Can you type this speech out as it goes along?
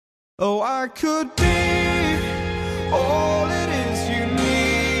Oh, I could be all it is you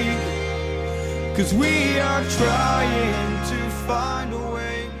need, 'cause we are trying to find a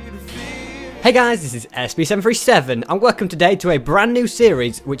way to feel. Hey guys, this is SB737 and welcome today to a brand new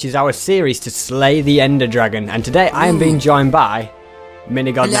series, which is our series to slay the Ender Dragon. And today I am being joined by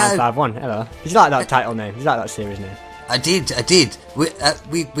Minigod951. Hello. Did you like that title name? Did you like that series name? I did.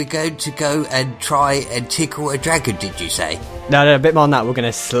 We're going to go and try and tickle a dragon, did you say? No, a bit more than that. We're going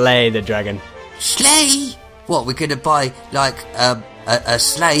to slay the dragon. Slay? What, we're going to buy, like, a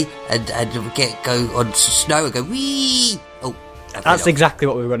sleigh and go on snow and go, wee! Oh, that's exactly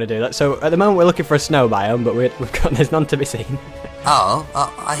what we were going to do. So, at the moment, we're looking for a snow biome, but there's none to be seen.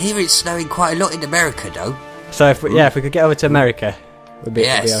 I hear it's snowing quite a lot in America, though. So, if we could get over to America, we'd be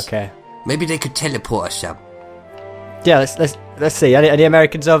okay. Maybe they could teleport us some. Yeah, let's see. Are the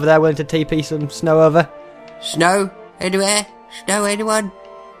Americans over there willing to TP some snow over? Snow? Anywhere? Snow, anyone?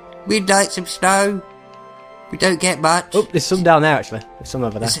 We'd like some snow. We don't get much. Oh, there's some down there, actually. There's some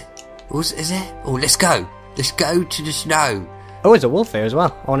over there. Is there? Oh, let's go. Let's go to the snow. Oh, there's a wolf here as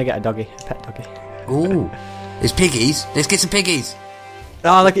well. I want to get a doggy, a pet doggy. Oh, there's piggies. Let's get some piggies.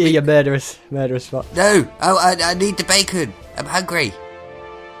 Oh, look at you murderous spot. No. Oh, I need the bacon. I'm hungry.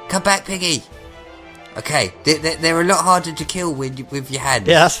 Come back, piggy. Okay, they're a lot harder to kill with your hands.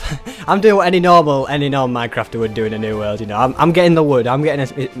 Yeah, I'm doing what any normal Minecrafter would do in a new world. You know, I'm getting the wood. I'm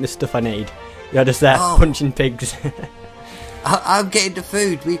getting the stuff I need. You're just there punching pigs. I'm getting the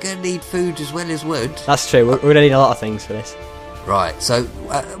food. We're gonna need food as well as wood. That's true. We're gonna need a lot of things for this. Right. So,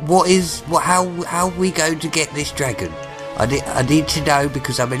 how are we going to get this dragon? I need to know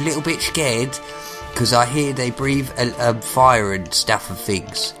because I'm a little bit scared. Because I hear they breathe fire and stuff and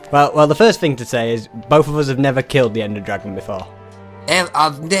things. Well, the first thing to say is both of us have never killed the Ender Dragon before.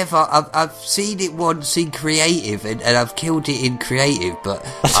 I've seen it once in creative, and I've killed it in creative, but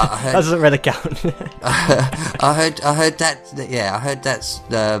I heard, that doesn't really count. I heard that. Yeah, I heard that's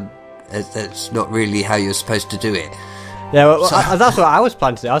not really how you're supposed to do it. Yeah, well, so, that's what I was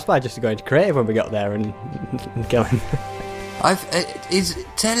planning to do. I was planning just to go into creative when we got there and kill him.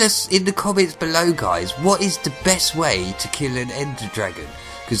 Tell us in the comments below, guys, what is the best way to kill an Ender Dragon?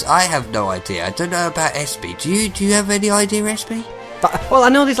 Because I have no idea. I don't know about SB. Do you have any idea, SB? Well, I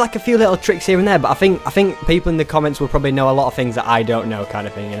know there's like a few little tricks here and there, but I think people in the comments will probably know a lot of things that I don't know, kind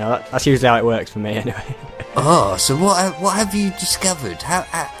of thing. You know, that's usually how it works for me, anyway. Oh, so what have you discovered? How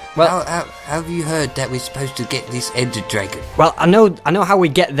have you heard that we're supposed to get this Ender Dragon? Well, I know how we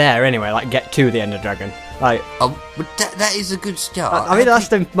get there anyway. Like get to the Ender Dragon. Like, that is a good start. I mean, that's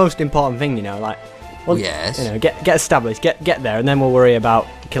the most important thing, you know. Like, well, yes, you know, get established, get there, and then we'll worry about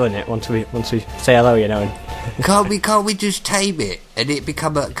killing it once we say hello, you know. And can't we just tame it and it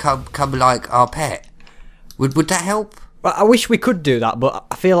become like our pet? Would that help? Well, I wish we could do that, but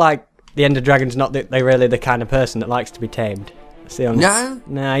I feel like the Ender Dragon's not really the kind of person that likes to be tamed.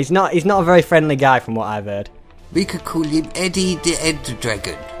 No, he's not a very friendly guy, from what I've heard. We could call him Eddie the Ender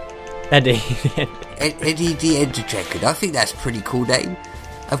Dragon. Eddie. Eddie the Ender Dragon. I think that's a pretty cool name.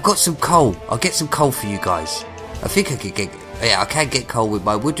 I've got some coal. I'll get some coal for you guys. I think I could get... Yeah, I can get coal with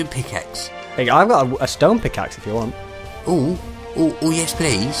my wooden pickaxe. There you go. I've got a stone pickaxe if you want. Oh, yes,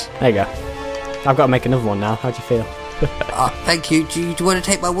 please. There you go. I've got to make another one now. How do you feel? Thank you. Do you want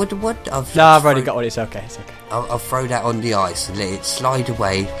to take my wooden one? I've already got one. It's okay. I'll throw that on the ice and let it slide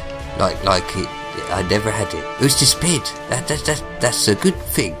away like it. I never had it. It was disappeared. That's a good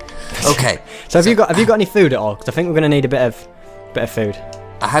thing. Okay. So have you got any food at all? Because I think we're going to need a bit of food.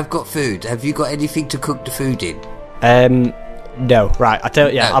 I have got food. Have you got anything to cook the food in? No. Right.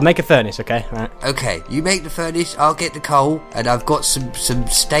 I'll make a furnace. Okay. Right. Okay. You make the furnace. I'll get the coal, and I've got some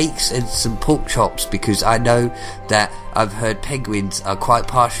steaks and some pork chops because I know that I've heard penguins are quite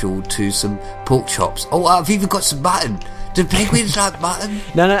partial to some pork chops. Oh, I've even got some mutton. Do penguins like mutton?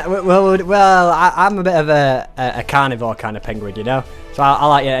 No. Well, I'm a bit of a carnivore kind of penguin, you know. So I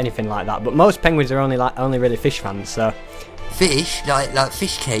like anything like that. But most penguins are only really fish fans. So fish, like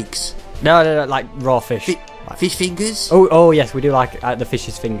fish cakes. No, like raw fish. Fish fingers? Oh yes, we do like the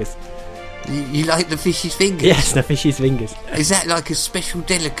fish's fingers. You like the fish's fingers? Yes, the fish's fingers. Is that like a special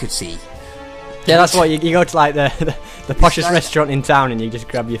delicacy? Yeah, that's what you go to, like the poshest restaurant in town, and you just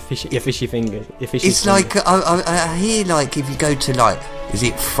grab your fishy fingers. It's like I hear, like, if you go to, like, is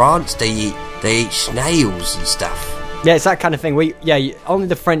it France? They eat snails and stuff. Yeah, it's that kind of thing. Only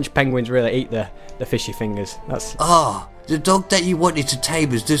the French penguins really eat the fishy fingers. That's the dog that you wanted to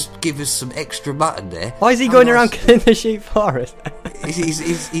tame has just give us some extra mutton there. Why is he going around killing the sheep for us?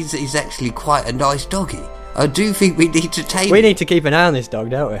 He's actually quite a nice doggy. I do think we need to tame We him. need to keep an eye on this dog,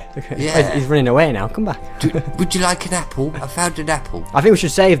 don't we? Yeah. He's running away now. Come back. Would you like an apple? I found an apple. I think we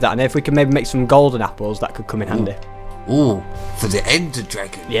should save that, and if we can maybe make some golden apples, that could come in handy. Ooh, for the Ender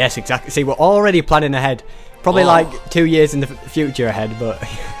Dragon. Yes, exactly. See, we're already planning ahead. Probably like 2 years in the future ahead, but...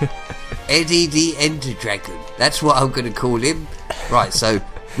 Eddie the Ender Dragon. That's what I'm going to call him. Right, so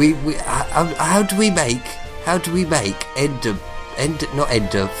how do we make not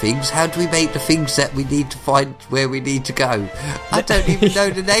ender things? How do we make the things that we need to find where we need to go? I don't even know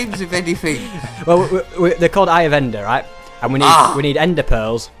the names of anything. Well, they're called Eye of Ender, right? And we need ender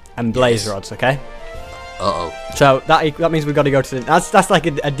pearls and blaze rods, okay? Uh-oh. So that means we've got to go to the... That's like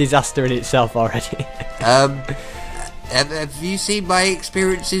a disaster in itself already. Have you seen my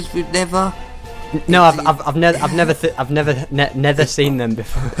experiences with Never? No, I've never seen them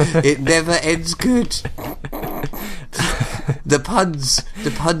before. It never ends good. The puns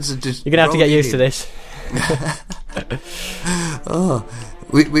are just... You're gonna have to get used to this. Oh,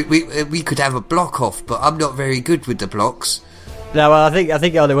 we could have a block off, but I'm not very good with the blocks. No, well, I think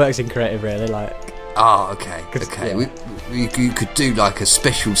it only works in creative, really. Like. Oh, okay. Okay. Yeah. You could do like a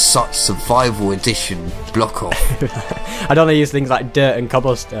special survival edition block off. I'd only use things like dirt and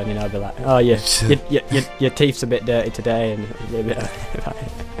cobblestone, you know. I'd be like, oh, your teeth's a bit dirty today, and a bit.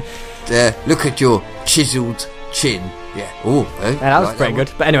 Look at your chiseled chin. Yeah. Oh, yeah, that was pretty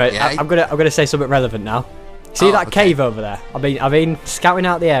good. But anyway, yeah. I'm gonna say something relevant now. See that cave over there? I've been scouting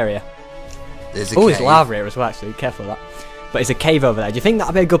out the area. There's a cave. There's lava here as well. Actually, be careful of that. But it's a cave over there. Do you think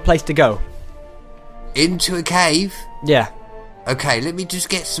that'd be a good place to go? Into a cave? Yeah. Okay, let me just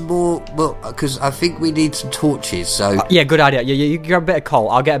get some more, because I think we need some torches. So yeah, good idea. You grab a bit of coal.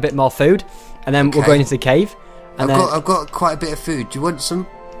 I'll get a bit more food, and then we'll go into the cave. And I've got quite a bit of food. Do you want some?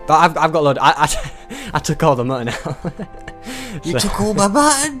 But I've got a load. I took all the mutton out. You took all my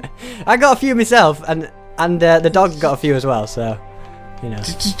mutton? I got a few myself, and the dog got a few as well. So, you know.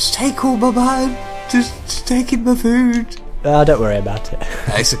 Just take all my mutton. Just taking my food. Don't worry about it.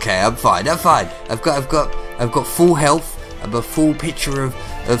 It's okay. I'm fine. I've got full health. I'm a full picture of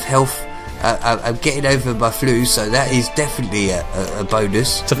health. I'm getting over my flu, so that is definitely a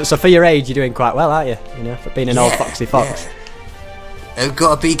bonus. So for your age, you're doing quite well, aren't you? You know, for being an old foxy fox. Yeah. I've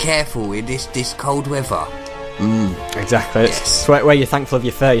got to be careful in this cold weather. Exactly. Yes. It's where you're thankful of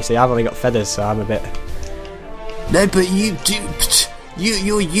your fur. You see, I've only got feathers, so I'm a bit. No, but you do.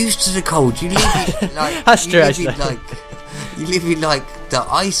 You're used to the cold. You live in like That's true. You live in like the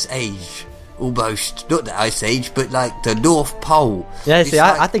ice age, almost. Not the ice age, but like the North Pole. Yeah, see,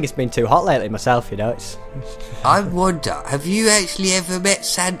 I think it's been too hot lately myself. You know, I wonder, have you actually ever met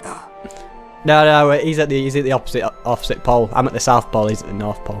Santa? No, he's at the opposite pole. I'm at the South Pole. He's at the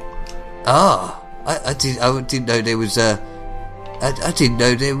North Pole. Ah, I didn't know there was I didn't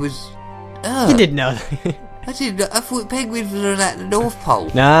know there was. You didn't know. I didn't know. I thought penguins were at the North Pole.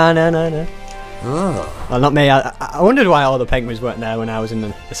 No. Oh. Well, not me. I wondered why all the penguins weren't there when I was in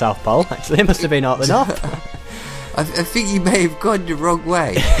the South Pole. Actually, they must have been out the North. I think you may have gone the wrong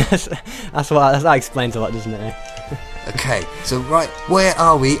way. that explains a lot, doesn't it? Okay, so right, where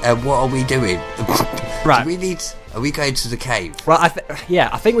are we and what are we doing? Right. Are we going to the cave? Well, I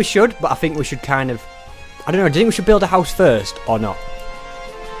think we should, but I think we should kind of... I don't know, do you think we should build a house first, or not?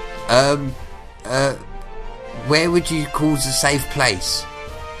 Where would you call a safe place?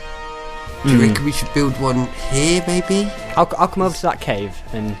 Do you reckon we should build one here, maybe? I'll come over to that cave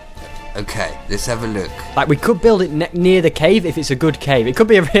and... Okay, let's have a look. Like, we could build it near the cave if it's a good cave. It could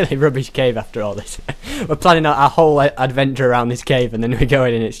be a really rubbish cave after all this. We're planning our whole adventure around this cave, and then we go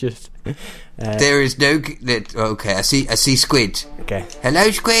in and it's just... there is no... Okay, I see squid. Okay. Hello,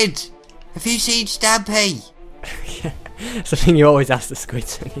 squid! Have you seen Stampy? It's the thing you always ask the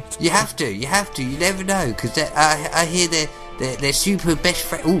squids. You have to. You never know, because I hear they're super best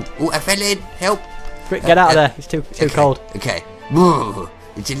friend. Oh, I fell in. Help! Quick, get out of there. It's too cold. Okay. Whoa.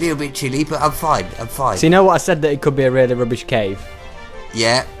 It's a little bit chilly, but I'm fine. So you know what I said, that it could be a really rubbish cave?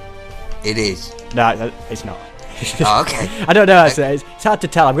 Yeah, it is. No, it's not. Oh, okay. I don't know. Actually. It's hard to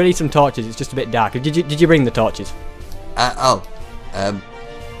tell. I'm going to need some torches. It's just a bit dark. Did you bring the torches? No.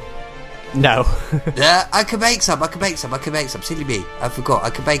 I can make some. Silly me. I forgot. I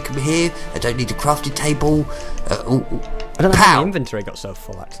can make them here. I don't need a crafting table. I don't know how my inventory got so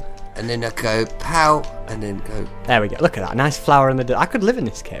full, actually. And then I go pow, and then go. There we go. Look at that nice flower in the door. I could live in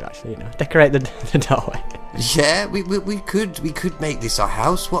this cave, actually. You know, decorate the doorway. Yeah, we could make this our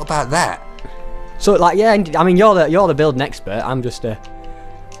house. What about that? So, like, yeah. I mean, you're the building expert. I'm just a.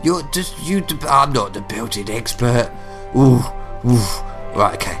 I'm not the building expert. Ooh.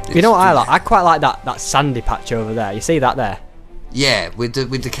 Right. Okay. You know what I like? I quite like that sandy patch over there. You see that there? Yeah, with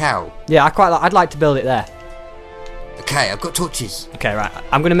the cow. Yeah, I'd like to build it there. Okay, I've got torches. Okay, right.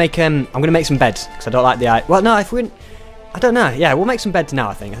 I'm gonna make some beds because I don't like the well, no, if we, I don't know. Yeah, we'll make some beds now.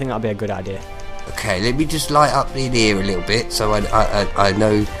 I think that'll be a good idea. Okay, let me just light up in here a little bit so I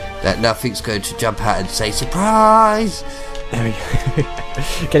know that nothing's going to jump out and say surprise. There we go.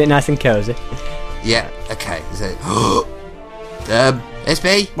 Get it nice and cozy. Yeah. Okay. So,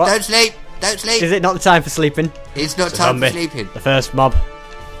 SB, What? don't sleep. Don't sleep. Is it not the time for sleeping? It's not It's a time for zombie. sleeping. The first mob.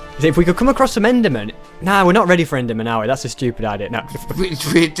 If we could come across some Endermen. Nah, we're not ready for Endermen, are we? That's a stupid idea. No.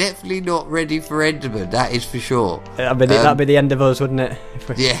 We're definitely not ready for Enderman. That is for sure. That'd be the end of us, wouldn't it?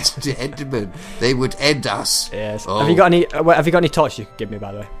 Yes, the Enderman. They would end us. Yes. Oh. Have you got any torches you could give me,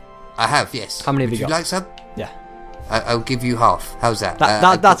 by the way? I have. Yes. How many have Would you got? Like some? Yeah. I'll give you half. How's that?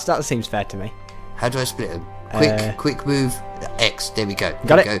 That seems fair to me. How do I split them? Quick move. X. There we go.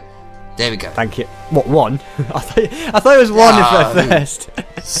 Got there it. we go. There we go. Thank you. What, one? I thought it was one at first.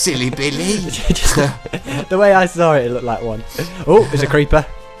 Silly Billy. Just, the way I saw it, it looked like one. Oh, there's a creeper.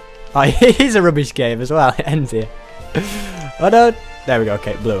 Oh, he's a rubbish cave as well. It ends here. Oh no. There we go.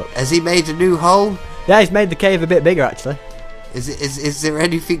 Okay, it blew up. Has he made a new hole? Yeah, he's made the cave a bit bigger actually. Is there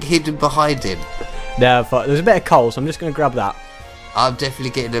anything hidden behind him? No, but there's a bit of coal, so I'm just going to grab that. I'm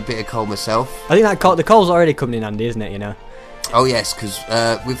definitely getting a bit of coal myself. I think the coal's already coming in handy, isn't it, you know? Oh yes, because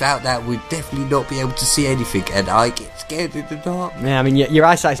without that we'd definitely not be able to see anything, and I get scared in the dark. Yeah, I mean, your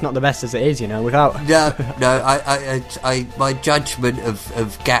eyesight's not the best as it is, you know, without... No, I my judgment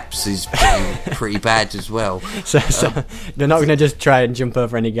of gaps is pretty bad as well. So they're not going to just try and jump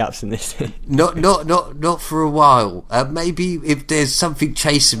over any gaps in this. Not for a while. Maybe if there's something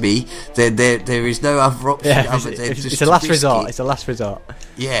chasing me, then there is no other option other than just it's a last resort. it. It's a last resort.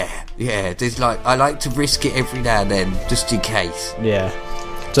 Yeah. There's I like to risk it every now and then, just in case. Yeah.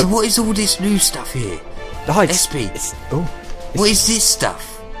 So what is all this new stuff here? Oh, SP. What is this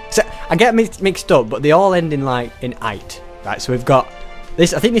stuff? So I get mixed up, but they all end in in ite. Right. So we've got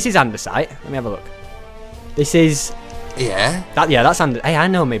this. I think this is andesite. Let me have a look. This is. Yeah. That's andesite. Hey, I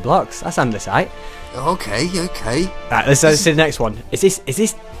know my blocks. That's andesite. Okay. Right. Let's see the next one. Is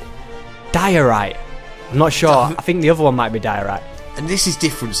this diorite? I'm not sure. I think the other one might be diorite. And this is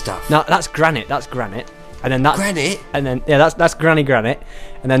different stuff. No, that's granite. That's granite. And then that's granite. And then that's granite.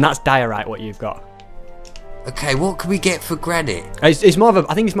 And then that's diorite. What you've got. Okay, what can we get for granite? It's more of a.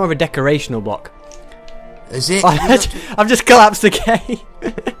 I think it's more of a decorational block. Is it? I've just collapsed the cave.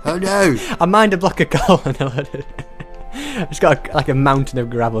 Oh no! I mined a block of coal and I've just got a mountain of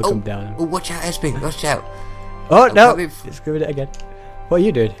gravel come down. Oh, watch out, SB! Watch out! Oh no! It's doing it again. What are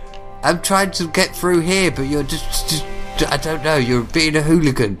you doing? I'm trying to get through here, but you're just I don't know. You're being a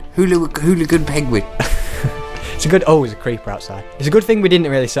hooligan. Hooligan penguin. It's a good. Oh, there's a creeper outside. It's a good thing we didn't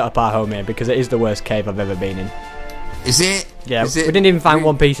really set up our home here because it is the worst cave I've ever been in. Is it? Yeah, we didn't even find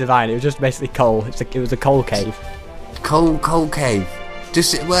one piece of iron. It was just basically coal. It was a coal cave. Coal cave.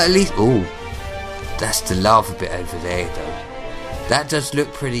 Well, at least. Oh, that's the lava bit over there, though. That does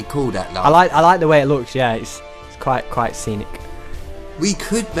look pretty cool. That lava. I like the way it looks. Yeah, it's quite scenic. We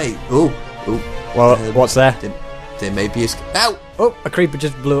could make. Oh. Well, what's there? There may be a. Ow! Oh, a creeper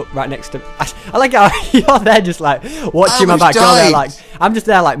just blew up right next to. I like how you're there just watching my back. Died. You're there I'm just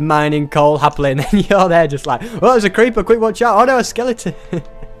there mining coal happily, and then you're there just oh, there's a creeper! Quick, watch out! Oh no, a skeleton!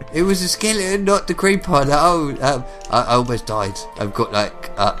 It was a skeleton, not the creeper. I almost died. I've got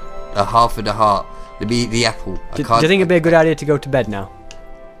a half and a heart. The apple. Do you think it'd be a good idea to go to bed now?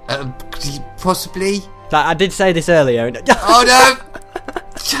 Possibly. I did say this earlier. Oh no!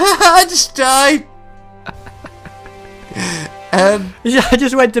 I just died. I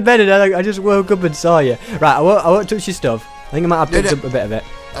just went to bed and I just woke up and saw you. Right, I won't touch your stuff. I think I might have picked up a bit of it.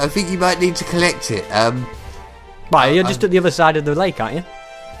 I think you might need to collect it. Right, you're just at the other side of the lake, aren't you?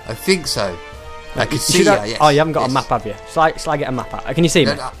 I think so. I can see you. Yes. Oh, you haven't got a map, have you? Shall I get a map out? Can you see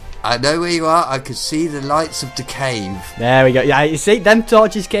me? No, I know where you are. I can see the lights of the cave. There we go. Yeah, you see, them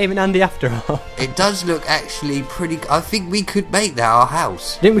torches came in handy after all. It does look actually pretty. I think we could make that our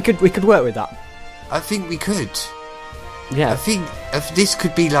house. Think we could work with that? I think we could. Yeah. I think if this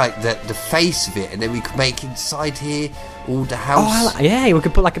could be the face of it, and then we could make inside here all the house. Oh, yeah, we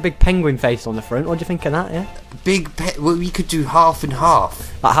could put a big penguin face on the front. What do you think of that? Yeah. Well, we could do half and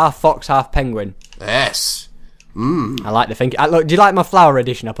half. Like half fox, half penguin. Yes. I like the thinking. Look, do you like my flower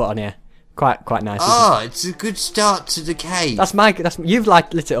edition I put on here? Quite nice. Oh, it's a good start to the cave. You've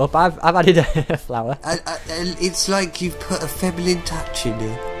lit it up. I've added a flower. It's like you've put a feminine touch in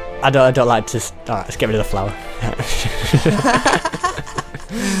it. I don't like to. Alright, let's get rid of the flower.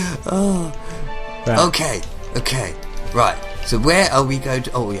 Oh. Right. Okay. Right. So where are we going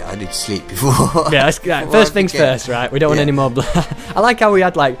to? Oh yeah, I need to sleep before. Yeah. First things first, right? We don't want any more. I like how we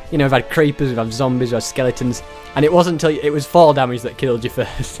had like, you know, we've had creepers, we've had zombies, we've had skeletons, and it wasn't until it was fall damage that killed you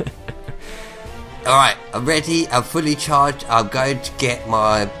first. Alright, I'm ready, I'm fully charged, I'm going to get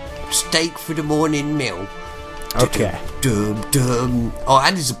my steak for the morning meal. Okay. Dum, dum. Oh,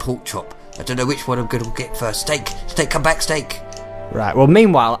 and there's a pork chop. I don't know which one I'm going to get first. Steak, come back, steak. Right. Well,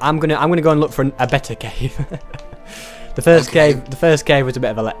 meanwhile, I'm gonna go and look for a better cave. The first cave was a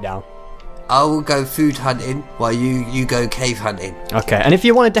bit of a letdown. I will go food hunting while you go cave hunting. Okay. And if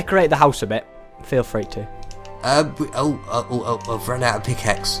you want to decorate the house a bit, feel free to. I've run out of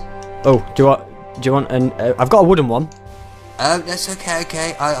pickaxe. Oh, do you want an? I've got a wooden one. That's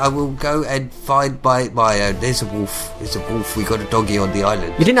okay. I will go and find my own. There's a wolf. We got a doggy on the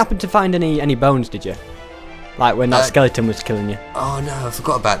island. You didn't happen to find any bones, did you? Like when that skeleton was killing you. Oh no, I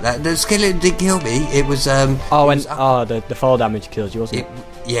forgot about that. The skeleton didn't kill me. It was the fall damage killed you, wasn't it?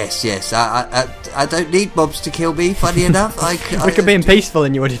 Yes. I don't need mobs to kill me. Funny enough, we could be peaceful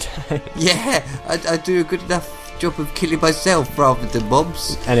and you would die. Yeah, I do a good enough job of killing myself rather than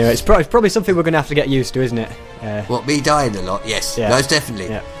mobs. Anyway, it's probably something we're going to have to get used to, isn't it? What, me dying a lot? Yes, yeah. most definitely.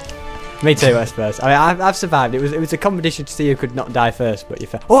 Yeah. Me too, I suppose. I mean, I've survived. It was a competition to see who could not die first, but you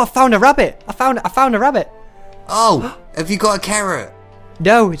fell. Oh, I found a rabbit! I found a rabbit! Oh, have you got a carrot?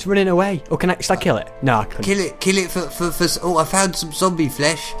 No, it's running away. Oh, should I kill it? No, I couldn't. Kill it for. Oh, I found some zombie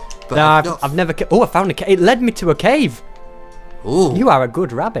flesh. But no, I've never. Oh, I found a cave. It led me to a cave. Oh, you are a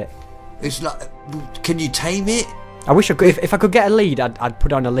good rabbit. It's like, can you tame it? I wish I could. If I could get a lead, I'd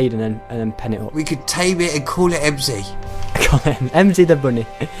put on a lead and then pen it up. We could tame it and call it MZ. Call it MZ the bunny.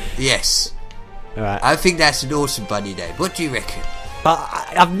 Yes. All right. I think that's an awesome bunny name. What do you reckon? But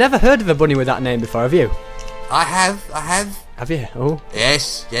I've never heard of a bunny with that name before. Have you? I have. Have you? Oh.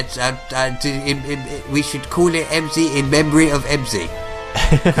 Yes. We should call it MZ in memory of MZ.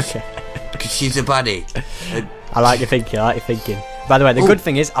 Okay. Because she's a bunny. I like your thinking. By the way, the good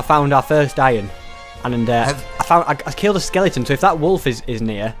thing is I found our first iron, and I killed a skeleton. So if that wolf is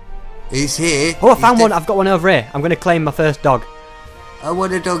near, he's here. Oh, I found one. I've got one over here. I'm going to claim my first dog. I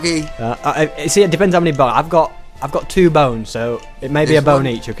want a doggy. See, it depends how many bones. I've got 2 bones, so it may be a bone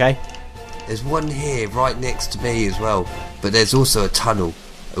each. Okay. There's one here right next to me as well, but there's also a tunnel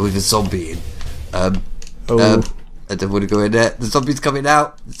with a zombie in. I don't want to go in there. The zombie's coming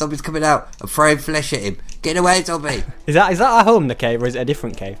out. I'm throwing flesh at him. Get away, zombie. Is that our home, the cave, or is it a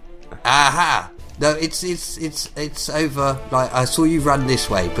different cave? Aha! No, it's over. Like, I saw you run this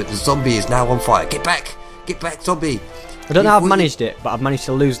way, but the zombie is now on fire. Get back, zombie. I don't know how I've managed it, but I've managed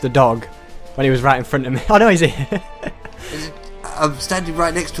to lose the dog when he was right in front of me. Oh no, he's here. I'm standing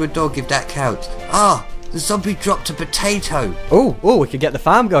right next to a dog, if that counts. Ah, the zombie dropped a potato. Oh, we could get the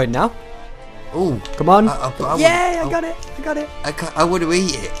farm going now. Oh, come on! I got it! I want to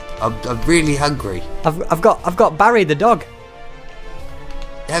eat it. I'm really hungry. I've got Barry the dog.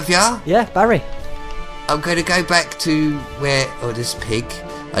 Have ya? Yeah, Barry. I'm going to go back to where. Oh, this pig.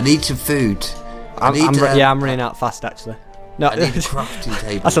 I need some food. I'm running out fast actually. No, I need a crafting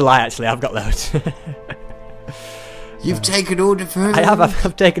table. That's a lie. Actually, I've got loads. You've taken all the food. I have.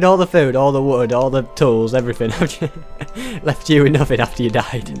 I've taken all the food, all the wood, all the tools, everything. I've left you with nothing after you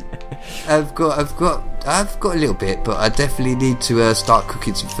died. I've got a little bit, but I definitely need to start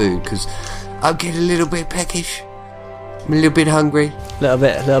cooking some food because I'm getting a little bit peckish. I'm a little bit hungry. Little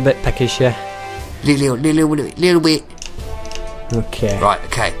bit peckish, yeah. Little bit. Okay. Right.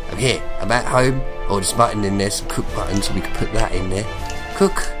 Okay. I'm here. I'm at home. Oh, there's mutton in there. Some cooked mutton, so we can put that in there.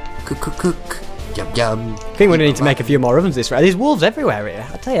 Cook. Yum yum. I think we're going to need to make a few more ovens this round. There's wolves everywhere here.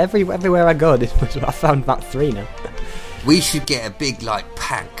 I tell you, everywhere I go, I found about 3 now. We should get a big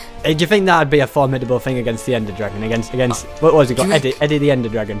pack. Hey, do you think that'd be a formidable thing against the Ender Dragon? Against what was he got? Eddie the Ender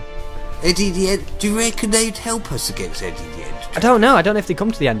Dragon. Eddie the End. Do you reckon they'd help us against Eddie the End? I don't know. I don't know if they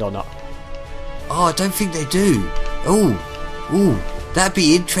come to the end or not. Oh, I don't think they do. Oh, that'd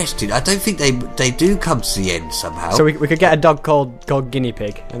be interesting. I don't think they do come to the end somehow. So we could get a dog called Guinea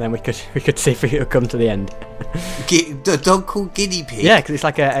Pig, and then we could see if we could come to the end. A dog called Guinea Pig? Yeah, because it's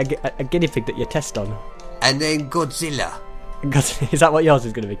like a guinea pig that you test on. And then Godzilla. Is that what yours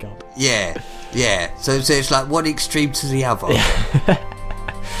is going to be called? Yeah. So it's like one extreme to the other. Yeah.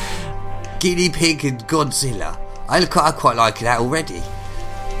 Guinea Pig and Godzilla. I quite like that already.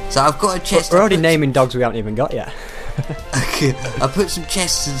 So I've got a chest. We're already naming dogs we haven't even got yet. Okay, I put some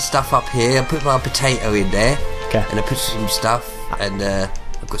chests and stuff up here. I put my potato in there. Okay. And I put some stuff, and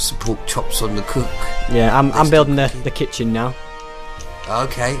I've got some pork chops on the cook. Yeah, I'm building the kitchen now.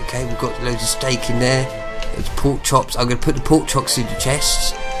 Okay, we've got loads of steak in there. There's pork chops. I'm going to put the pork chops in the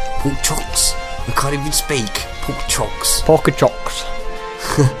chests. Pork chops. I can't even speak. Pork chops. Pork chops.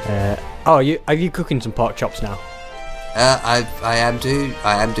 Are you cooking some pork chops now? I am doing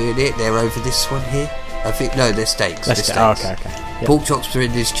it. They're over this one here. I think no, they're steaks. They're steaks. Oh, okay. Yep. Pork chops are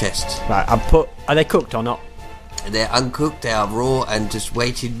in this chest. Right, are they cooked or not? They're uncooked. They are raw and just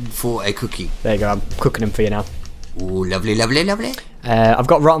waiting for a cooking. There you go. I'm cooking them for you now. Ooh, lovely, lovely, lovely. I've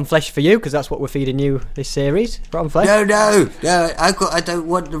got rotten flesh for you because that's what we're feeding you this series. Rotten flesh. No. I don't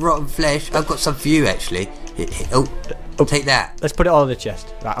want the rotten flesh. I've got some for you actually. Oh, take that. Let's put it all in the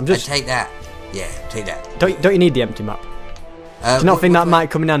chest. Right, I'm just. Take that. Yeah, take that. Don't you need the empty map? Do you not think that might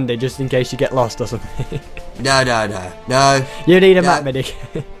come in handy just in case you get lost or something? No. You need a map, medic.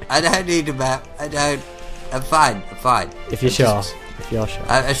 I don't need a map. I don't. I'm fine. If you're sure.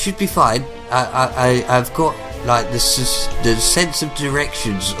 I should be fine. I've got like the sense of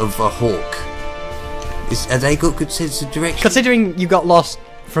directions of a hawk. Have they got good sense of direction? Considering you got lost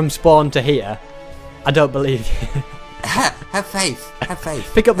from spawn to here, I don't believe you. Have faith.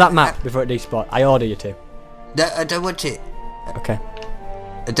 Pick up that map before it despawn. I order you to. No, I don't want it. Okay.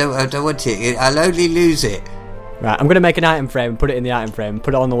 I don't want it. I'll only lose it. Right, I'm going to make an item frame and put it in the item frame and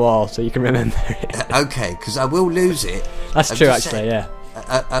put it on the wall so you can remember it. Okay, because I will lose it. That's true, actually, yeah.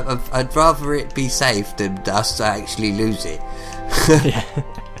 I'd rather it be safe than us actually lose it. Yeah.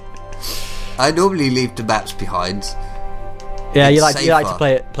 I normally leave the maps behind. Yeah, you like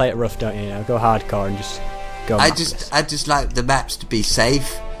to play it rough, don't you? Go hardcore and just go. I just like the maps to be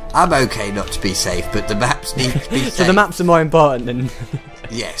safe. I'm okay not to be safe, but the maps need to be safe. So the maps are more important than.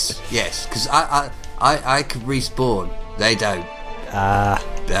 Yes, because I can respawn. They don't.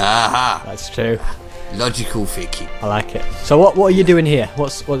 That's true. Logical thinking. I like it. So what are you doing here?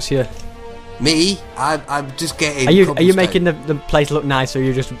 What's your? Me? I'm just getting. Are you making the place look nice, or are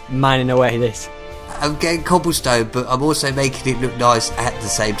you just mining away this? I'm getting cobblestone, but I'm also making it look nice at the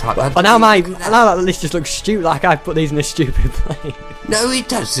same time. Now that this just looks stupid. Like I put these in a stupid place. No, it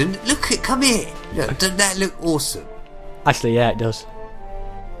doesn't. Come here. Look, doesn't that look awesome? Actually, yeah, it does.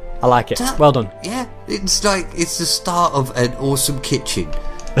 I like it. Well done. Yeah, it's the start of an awesome kitchen.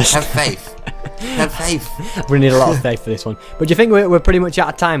 Have faith. Have faith. We need a lot of faith for this one. But do you think we're pretty much out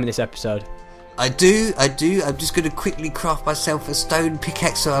of time in this episode? I do. I'm just going to quickly craft myself a stone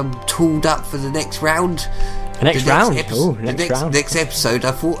pickaxe so I'm tooled up for the next round. Next round? Next episode,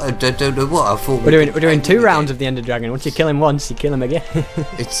 I thought, I don't know what, I thought... We're doing 2 rounds of the Ender Dragon. Once you kill him once, you kill him again.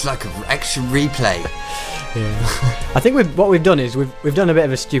 It's like an action replay. Yeah. I think what we've done is we've done a bit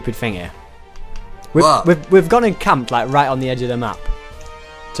of a stupid thing here. We've gone and camped like right on the edge of the map.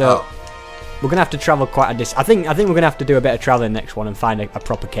 So we're gonna have to travel quite a distance. I think we're gonna have to do a bit of traveling next one and find a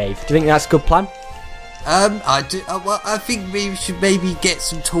proper cave. Do you think that's a good plan? I do. Well, I think we should maybe get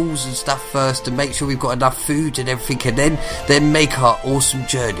some tools and stuff first, and make sure we've got enough food and everything, and then make our awesome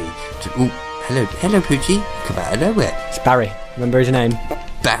journey. Hello, Poochie. Come out of nowhere. It's Barry. Remember his name?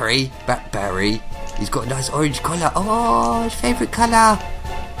 Barry. Barry. He's got a nice orange collar. Oh, his favourite colour.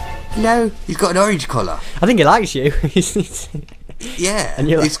 Hello. He's got an orange collar. I think he likes you. Yeah. And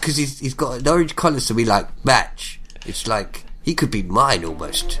it's because he's got an orange collar, so we match. It's like he could be mine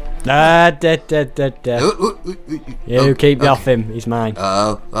almost. You keep off him. He's mine.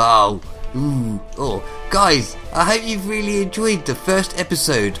 Guys, I hope you've really enjoyed the first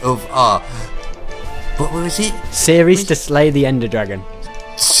episode of our what was it? Series to slay the Ender Dragon.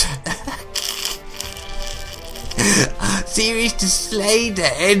 Series to slay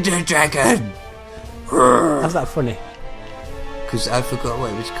the Ender Dragon. How's that funny? Because I forgot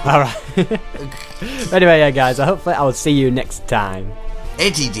what it was called. Alright. Anyway, yeah, guys, I hope I will see you next time.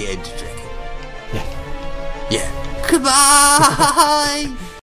 Eddie the Ender Dragon. Yeah. Yeah. Goodbye.